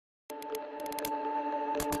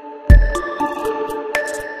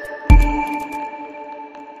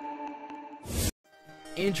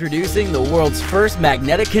Introducing the world's first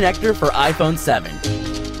magnetic connector for iPhone 7.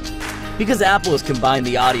 Because Apple has combined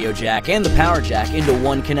the audio jack and the power jack into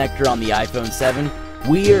one connector on the iPhone 7,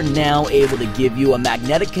 we are now able to give you a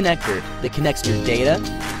magnetic connector that connects your data,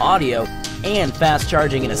 audio, and fast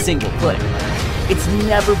charging in a single click. It's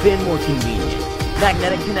never been more convenient.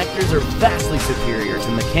 Magnetic connectors are vastly superior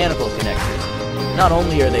to mechanical connectors. Not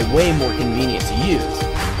only are they way more convenient to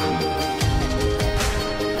use,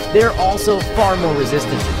 they're also far more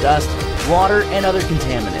resistant to dust, water, and other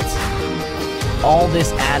contaminants. All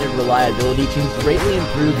this added reliability can greatly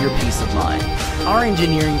improve your peace of mind. Our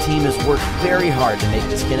engineering team has worked very hard to make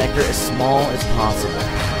this connector as small as possible.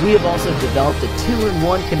 We have also developed a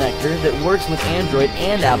 2-in-1 connector that works with Android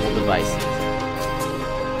and Apple devices.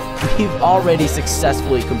 We've already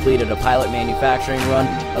successfully completed a pilot manufacturing run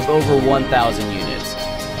of over 1,000 units.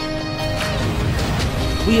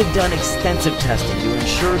 We have done extensive testing to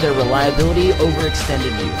ensure their reliability over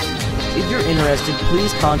extended use. If you're interested,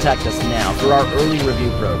 please contact us now for our early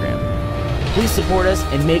review program. Please support us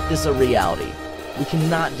and make this a reality. We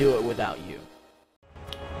cannot do it without you.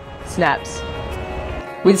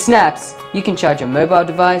 ZNAPS. With ZNAPS, you can charge your mobile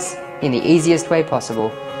device in the easiest way possible.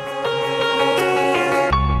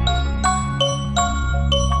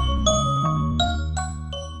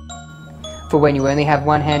 For when you only have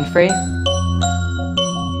one hand free,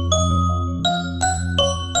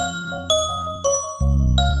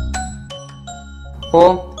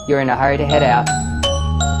 or you're in a hurry to head out.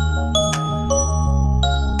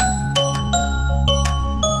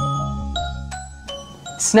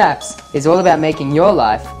 ZNAPS is all about making your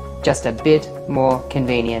life just a bit more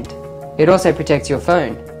convenient. It also protects your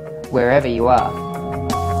phone, wherever you are.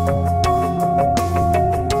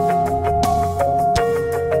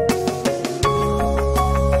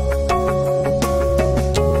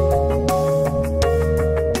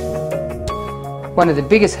 One of the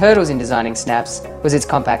biggest hurdles in designing ZNAPS was its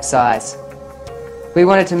compact size. We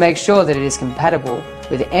wanted to make sure that it is compatible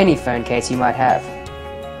with any phone case you might have.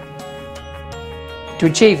 To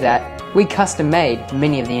achieve that, we custom-made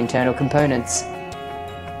many of the internal components.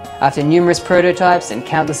 After numerous prototypes and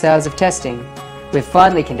countless hours of testing, we've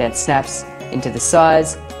finally condensed ZNAPS into the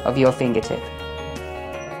size of your fingertip.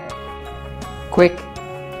 Quick,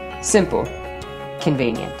 simple,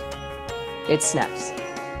 convenient. It's ZNAPS.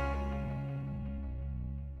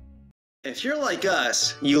 If you're like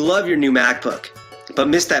us, you love your new MacBook, but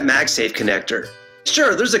miss that MagSafe connector.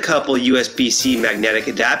 Sure, there's a couple USB-C magnetic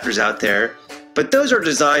adapters out there, but those are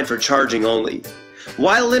designed for charging only.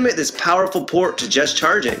 Why limit this powerful port to just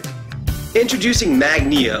charging? Introducing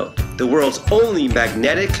MagNeo, the world's only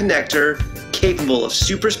magnetic connector capable of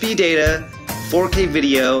super speed data, 4K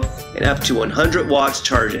video, and up to 100 watts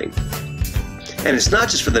charging. And it's not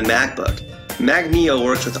just for the MacBook. MagNeo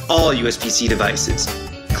works with all USB-C devices,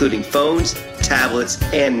 including phones, tablets,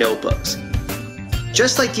 and notebooks.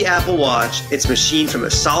 Just like the Apple Watch, it's machined from a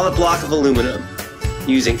solid block of aluminum,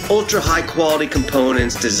 using ultra high quality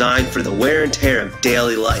components designed for the wear and tear of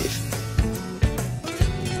daily life.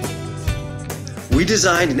 We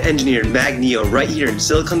designed and engineered MagNeo right here in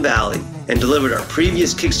Silicon Valley and delivered our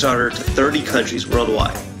previous Kickstarter to 30 countries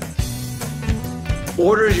worldwide.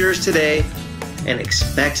 Order yours today and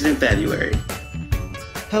expect it in February.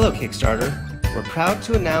 Hello Kickstarter. We're proud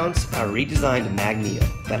to announce our redesigned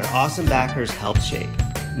MagNeo that our awesome backers helped shape.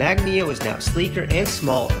 MagNeo is now sleeker and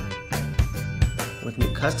smaller, with new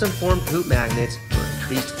custom-formed hoop magnets for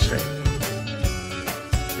increased strength.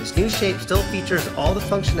 This new shape still features all the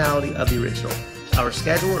functionality of the original. Our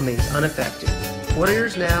schedule remains unaffected. Order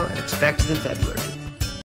yours now and expect it in February.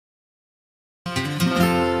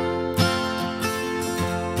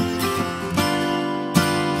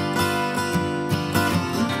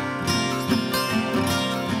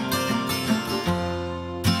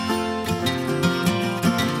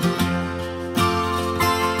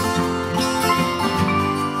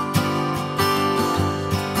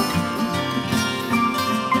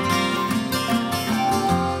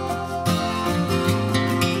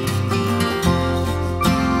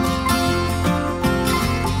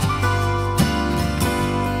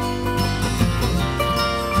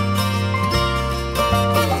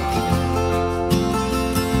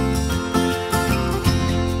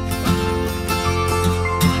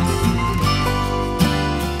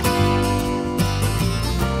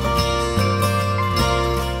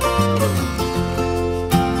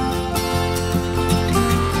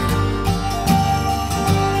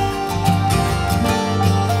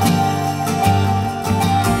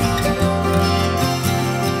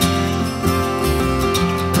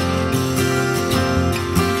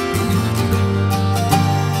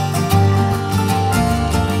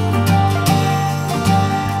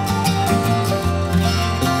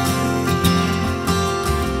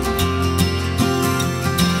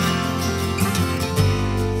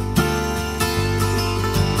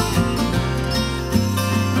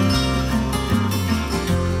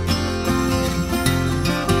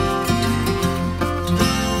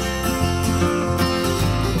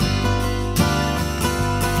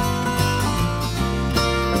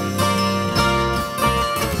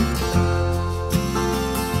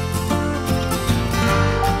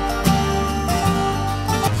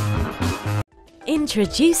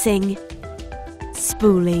 Introducing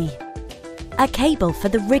Spooly, a cable for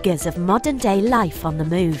the rigours of modern-day life on the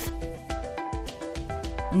move.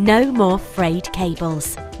 No more frayed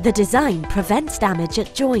cables. The design prevents damage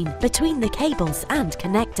at join between the cables and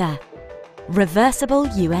connector. Reversible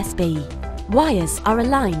USB. Wires are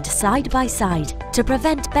aligned side by side to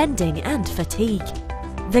prevent bending and fatigue.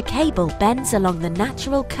 The cable bends along the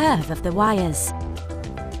natural curve of the wires.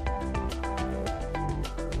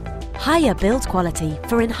 Higher build quality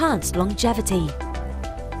for enhanced longevity.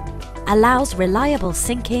 Allows reliable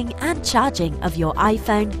syncing and charging of your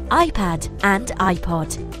iPhone, iPad and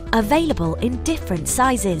iPod. Available in different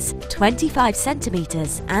sizes, 25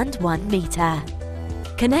 centimeters and 1 meter.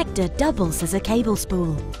 Connector doubles as a cable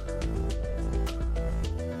spool.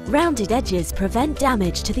 Rounded edges prevent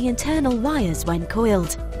damage to the internal wires when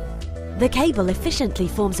coiled. The cable efficiently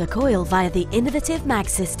forms a coil via the innovative Mag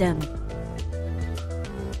system.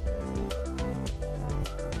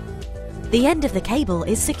 The end of the cable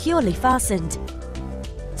is securely fastened,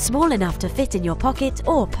 small enough to fit in your pocket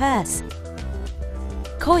or purse.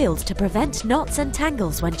 Coiled to prevent knots and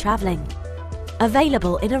tangles when travelling.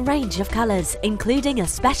 Available in a range of colours, including a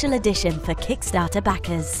special edition for Kickstarter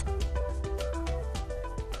backers.